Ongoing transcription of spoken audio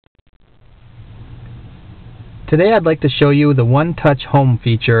Today I'd like to show you the One Touch Home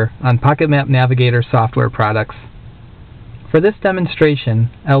feature on PocketMap Navigator software products. For this demonstration,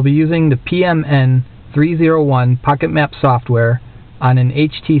 I'll be using the PMN301 PocketMap software on an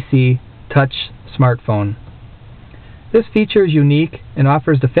HTC Touch smartphone. This feature is unique and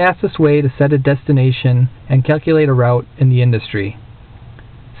offers the fastest way to set a destination and calculate a route in the industry.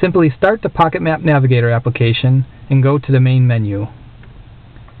 Simply start the PocketMap Navigator application and go to the main menu.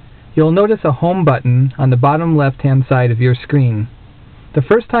 You'll notice a Home button on the bottom left-hand side of your screen. The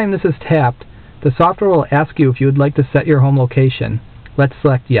first time this is tapped, the software will ask you if you would like to set your home location. Let's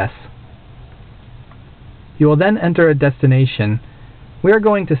select Yes. You will then enter a destination. We are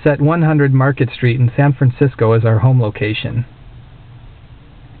going to set 100 Market Street in San Francisco as our home location.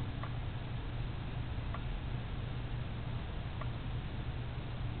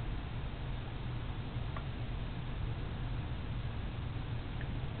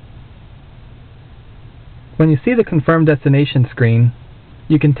 When you see the Confirm Destination screen,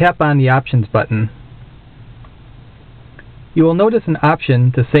 you can tap on the Options button. You will notice an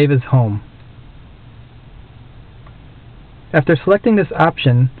option to save as home. After selecting this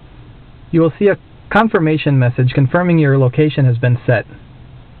option, you will see a confirmation message confirming your location has been set.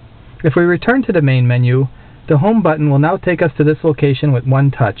 If we return to the main menu, the Home button will now take us to this location with one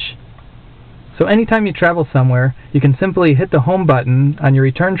touch. So anytime you travel somewhere, you can simply hit the Home button on your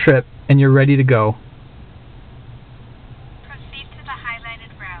return trip and you're ready to go.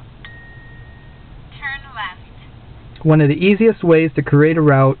 One of the easiest ways to create a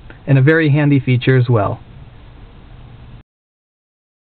route and a very handy feature as well.